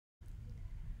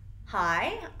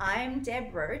Hi, I'm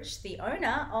Deb Roach, the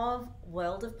owner of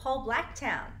World of Pole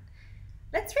Blacktown.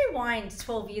 Let's rewind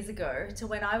 12 years ago to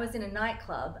when I was in a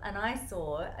nightclub and I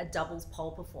saw a doubles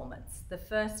pole performance. The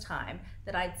first time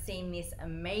that I'd seen this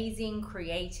amazing,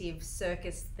 creative,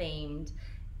 circus-themed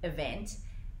event.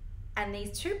 And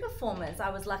these two performers I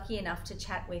was lucky enough to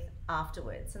chat with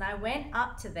afterwards. And I went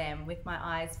up to them with my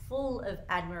eyes full of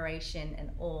admiration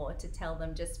and awe to tell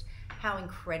them just how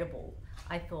incredible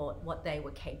I thought what they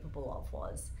were capable of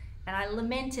was. And I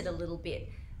lamented a little bit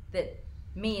that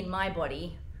me and my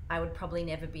body, I would probably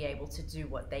never be able to do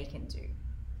what they can do.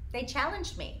 They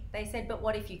challenged me. They said, but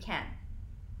what if you can?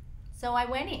 So I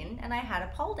went in and I had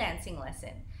a pole dancing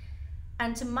lesson.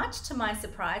 And much to my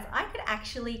surprise, I could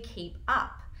actually keep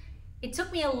up. It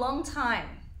took me a long time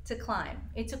to climb.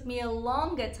 It took me a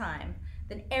longer time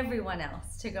than everyone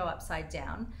else to go upside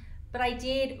down, but I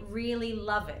did really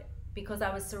love it because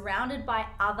I was surrounded by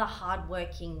other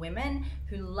hardworking women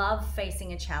who love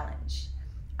facing a challenge.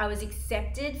 I was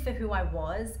accepted for who I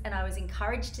was and I was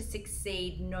encouraged to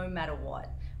succeed no matter what.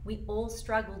 We all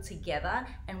struggled together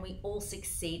and we all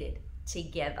succeeded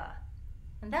together.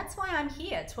 And that's why I'm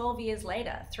here 12 years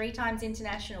later, 3 times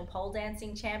international pole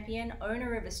dancing champion,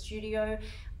 owner of a studio,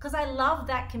 because I love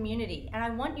that community and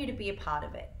I want you to be a part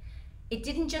of it. It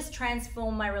didn't just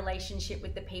transform my relationship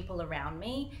with the people around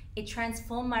me, it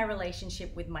transformed my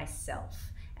relationship with myself.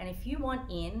 And if you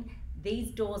want in,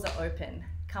 these doors are open.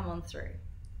 Come on through.